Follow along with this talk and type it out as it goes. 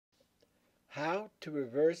How to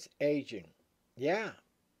reverse aging. Yeah,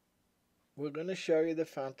 we're going to show you the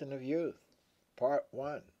fountain of youth. Part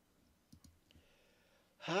 1.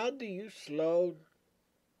 How do you slow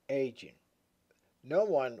aging? No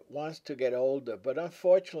one wants to get older, but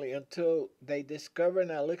unfortunately, until they discover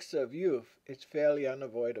an elixir of youth, it's fairly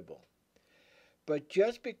unavoidable. But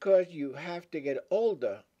just because you have to get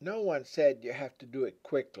older, no one said you have to do it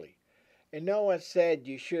quickly. And no one said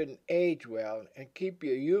you shouldn't age well and keep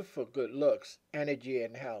your youthful good looks, energy,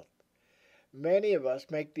 and health. Many of us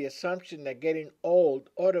make the assumption that getting old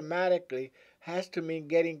automatically has to mean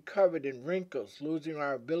getting covered in wrinkles, losing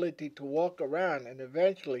our ability to walk around, and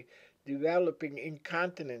eventually developing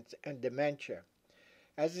incontinence and dementia.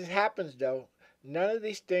 As it happens, though, none of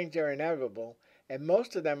these things are inevitable, and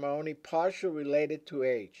most of them are only partially related to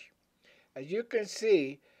age. As you can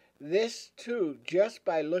see, this too just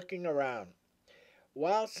by looking around.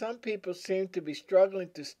 While some people seem to be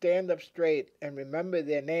struggling to stand up straight and remember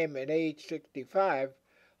their name at age 65,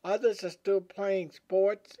 others are still playing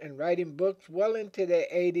sports and writing books well into their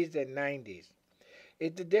 80s and 90s.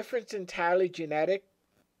 Is the difference entirely genetic?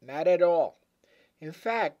 Not at all. In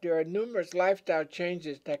fact, there are numerous lifestyle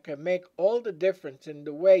changes that can make all the difference in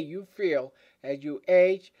the way you feel as you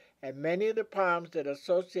age, and many of the problems that are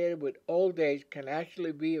associated with old age can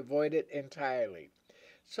actually be avoided entirely.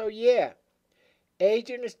 So, yeah,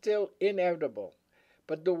 aging is still inevitable,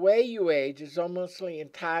 but the way you age is almost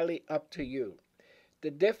entirely up to you.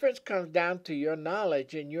 The difference comes down to your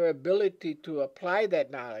knowledge and your ability to apply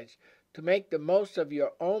that knowledge to make the most of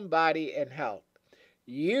your own body and health.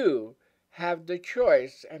 You have the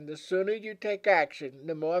choice, and the sooner you take action,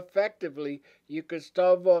 the more effectively you can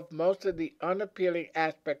stave off most of the unappealing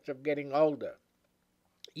aspects of getting older.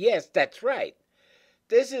 Yes, that's right.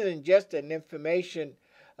 This isn't just an information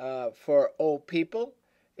for old people.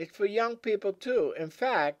 It's for young people too. In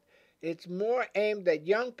fact, it's more aimed at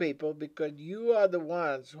young people because you are the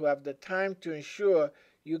ones who have the time to ensure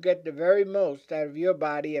you get the very most out of your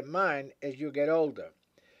body and mind as you get older.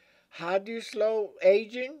 How do you slow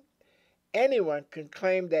aging? Anyone can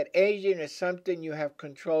claim that aging is something you have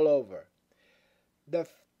control over. The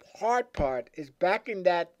hard part is backing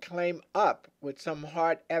that claim up with some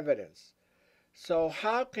hard evidence. So,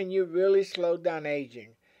 how can you really slow down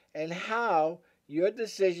aging, and how your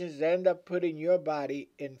decisions end up putting your body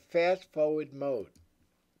in fast forward mode?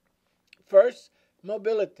 First,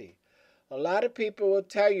 mobility. A lot of people will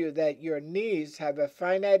tell you that your knees have a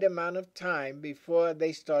finite amount of time before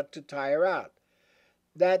they start to tire out.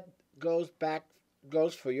 That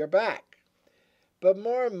goes for your back. But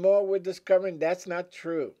more and more we're discovering that's not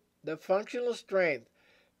true. The functional strength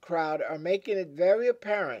crowd are making it very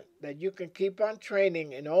apparent that you can keep on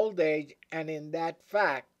training in old age, and in that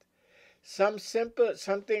fact,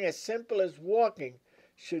 something as simple as walking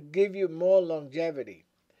should give you more longevity.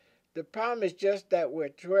 The problem is just that we're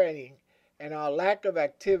training and our lack of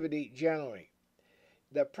activity generally.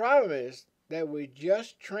 The problem is that we're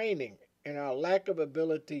just training and our lack of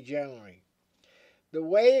ability generally. The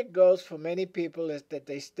way it goes for many people is that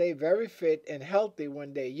they stay very fit and healthy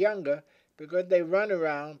when they're younger because they run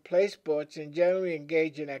around, play sports, and generally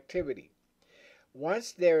engage in activity.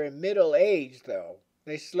 Once they're in middle age, though,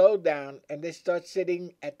 they slow down and they start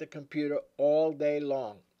sitting at the computer all day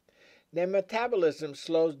long. Their metabolism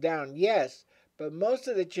slows down, yes, but most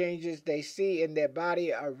of the changes they see in their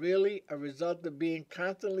body are really a result of being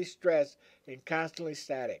constantly stressed and constantly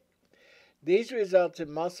static. These result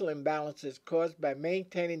in muscle imbalances caused by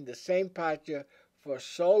maintaining the same posture for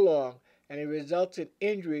so long, and it results in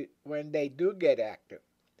injury when they do get active.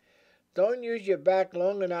 Don't use your back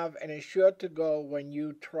long enough and it's sure to go when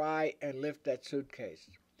you try and lift that suitcase.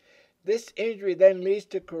 This injury then leads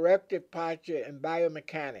to corrective posture and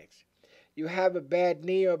biomechanics. You have a bad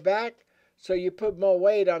knee or back, so you put more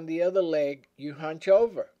weight on the other leg, you hunch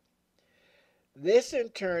over. This in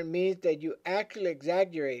turn means that you actually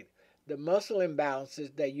exaggerate the muscle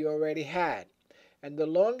imbalances that you already had. And the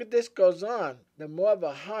longer this goes on, the more of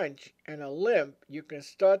a hunch and a limp you can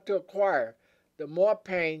start to acquire, the more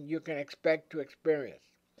pain you can expect to experience.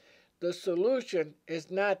 The solution is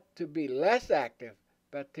not to be less active,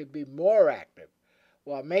 but to be more active,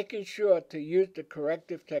 while making sure to use the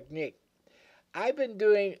corrective technique. I've been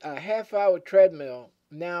doing a half-hour treadmill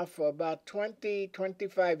now for about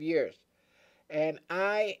 25 years, and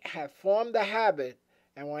I have formed the habit,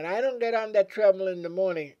 and when I don't get on that treadmill in the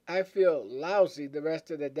morning, I feel lousy the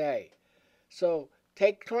rest of the day. So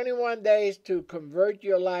take 21 days to convert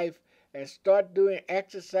your life and start doing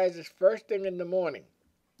exercises first thing in the morning.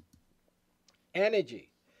 Energy.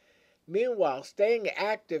 Meanwhile, staying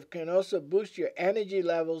active can also boost your energy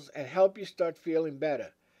levels and help you start feeling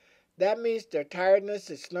better. That means the tiredness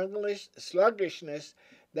and sluggishness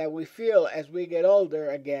that we feel as we get older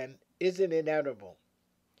again isn't inevitable.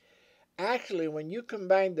 Actually, when you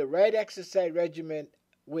combine the right exercise regimen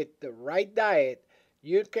with the right diet,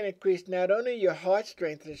 you can increase not only your heart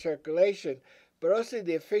strength and circulation, but also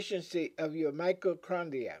the efficiency of your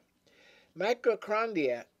mitochondria.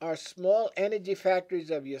 Mitochondria are small energy factories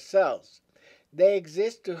of your cells. They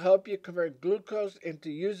exist to help you convert glucose into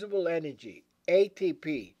usable energy,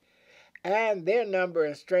 ATP, and their number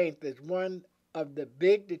and strength is one of the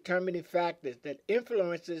big determining factors that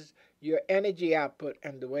influences your energy output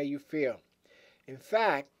and the way you feel. In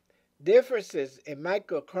fact, differences in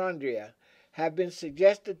mitochondria have been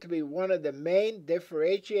suggested to be one of the main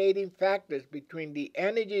differentiating factors between the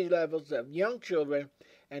energy levels of young children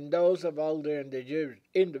and those of older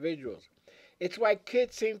individuals. It's why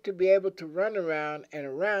kids seem to be able to run around and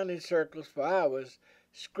around in circles for hours,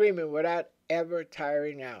 screaming without ever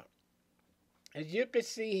tiring out. As you can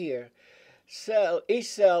see here, each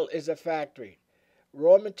cell is a factory.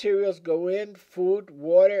 Raw materials go in: food,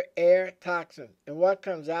 water, air, toxin. And what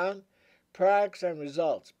comes out? Products and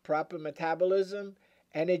results: proper metabolism,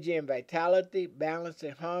 energy and vitality, balance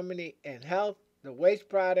and harmony and health. The waste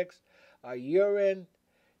products are urine,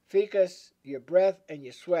 fecus, your breath, and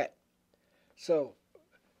your sweat. So,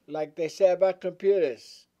 like they say about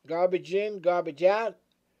computers, garbage in, garbage out,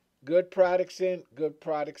 good products in, good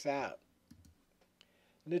products out.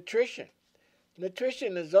 Nutrition.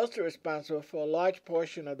 Nutrition is also responsible for a large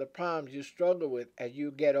portion of the problems you struggle with as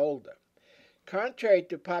you get older. Contrary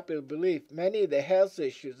to popular belief, many of the health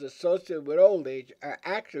issues associated with old age are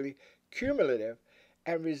actually cumulative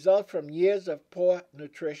and result from years of poor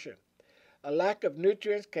nutrition. A lack of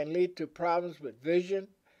nutrients can lead to problems with vision,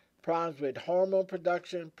 problems with hormone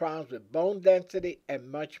production, problems with bone density,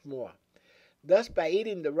 and much more. Thus, by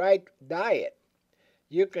eating the right diet,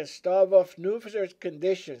 you can stave off numerous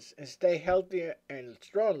conditions and stay healthier and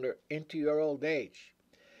stronger into your old age.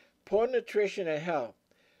 Poor nutrition and health.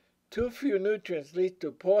 Too few nutrients lead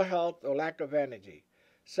to poor health or lack of energy.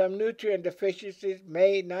 Some nutrient deficiencies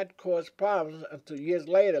may not cause problems until years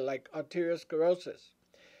later, like arteriosclerosis.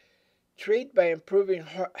 Treat by improving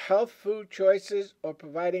health food choices or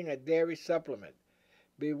providing a dairy supplement.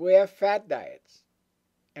 Beware of fat diets.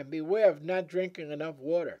 And beware of not drinking enough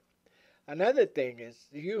water. Another thing is,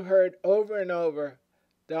 you heard over and over,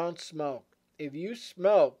 don't smoke. If you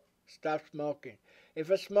smoke, stop smoking. If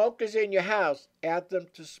a smoker is in your house, ask them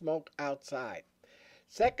to smoke outside.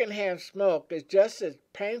 Secondhand smoke is just as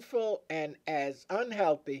painful and as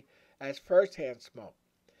unhealthy as firsthand smoke.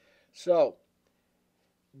 So,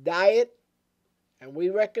 diet, and we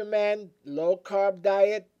recommend low-carb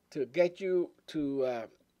diet to get you to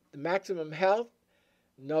the maximum health.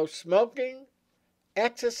 No smoking,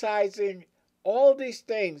 exercising, all these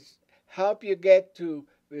things help you get to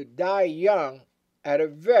die young at a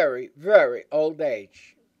very, very old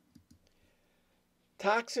age.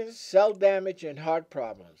 Toxins, cell damage, and heart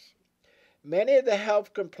problems. Many of the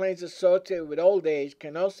health complaints associated with old age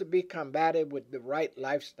can also be combated with the right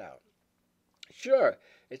lifestyle. Sure,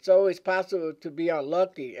 it's always possible to be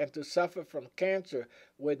unlucky and to suffer from cancer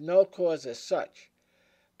with no cause as such.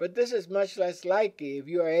 But this is much less likely if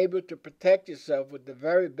you are able to protect yourself with the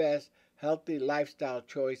very best healthy lifestyle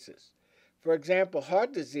choices. For example,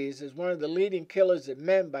 heart disease is one of the leading killers of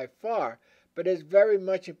men by far, but it is very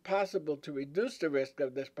much impossible to reduce the risk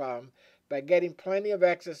of this problem by getting plenty of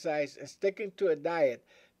exercise and sticking to a diet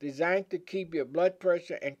designed to keep your blood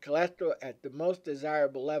pressure and cholesterol at the most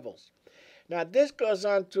desirable levels. Now, this goes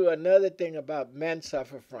on to another thing about men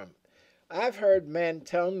suffer from. I've heard men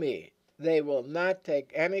tell me they will not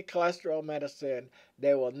take any cholesterol medicine,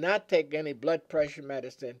 they will not take any blood pressure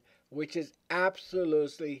medicine, which is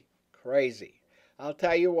absolutely crazy. I'll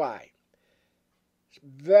tell you why.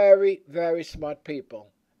 Very, very smart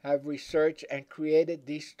people have researched and created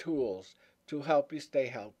these tools to help you stay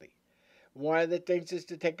healthy. One of the things is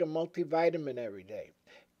to take a multivitamin every day,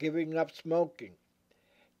 giving up smoking,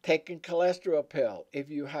 taking cholesterol pill if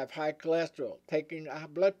you have high cholesterol, taking a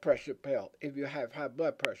blood pressure pill if you have high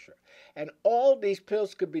blood pressure. And all these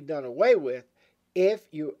pills could be done away with if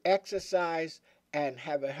you exercise and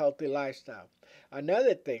have a healthy lifestyle.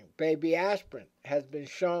 Another thing, baby aspirin has been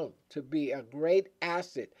shown to be a great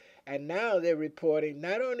acid, and now they're reporting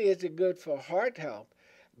not only is it good for heart health,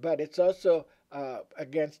 but it's also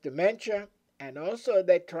against dementia, and also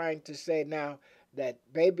they're trying to say now that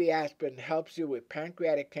baby aspirin helps you with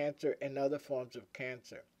pancreatic cancer and other forms of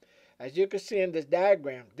cancer. As you can see in this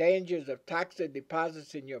diagram, dangers of toxic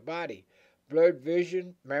deposits in your body: blurred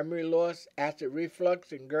vision, memory loss, acid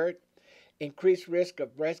reflux and GERD, increased risk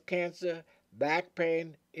of breast cancer, back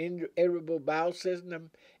pain, irritable bowel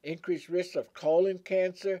system, increased risk of colon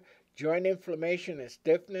cancer, joint inflammation and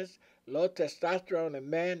stiffness, low testosterone in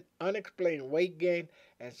men, unexplained weight gain,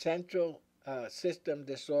 and central system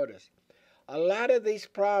disorders. A lot of these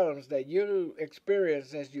problems that you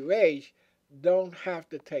experience as you age don't have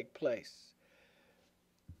to take place.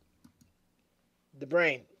 The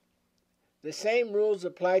brain. The same rules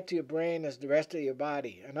apply to your brain as the rest of your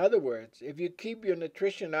body. In other words, if you keep your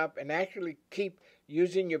nutrition up and actually keep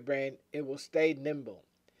using your brain, it will stay nimble.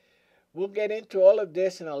 We'll get into all of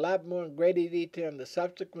this and a lot more in greater detail in the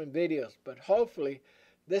subsequent videos, but hopefully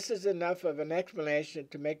this is enough of an explanation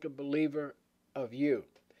to make a believer of you.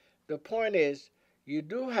 The point is, you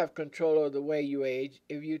do have control over the way you age.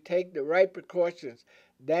 If you take the right precautions,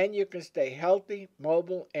 then you can stay healthy,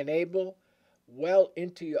 mobile, and able well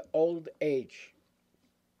into your old age.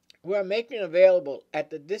 We are making available at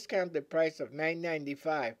the discounted price of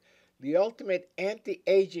 $9.95 the ultimate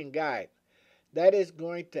anti-aging guide that is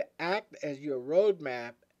going to act as your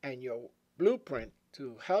roadmap and your blueprint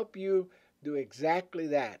to help you do exactly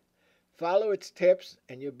that. Follow its tips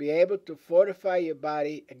and you'll be able to fortify your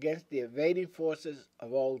body against the evading forces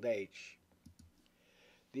of old age.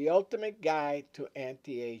 The ultimate guide to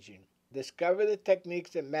anti-aging. Discover the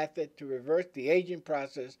techniques and method to reverse the aging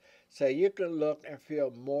process so you can look and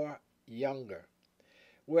feel more younger.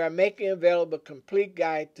 We are making available a complete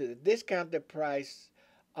guide to the discounted price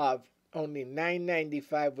of only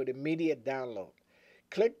 $9.95 with immediate download.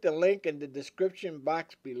 Click the link in the description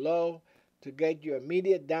box below to get your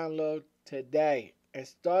immediate download today and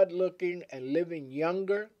start looking and living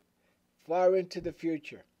younger far into the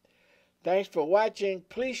future. Thanks for watching.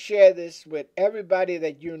 Please share this with everybody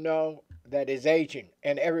that you know that is aging,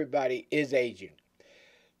 and everybody is aging.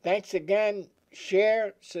 Thanks again.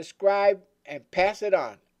 Share, subscribe, and pass it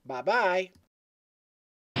on. Bye-bye.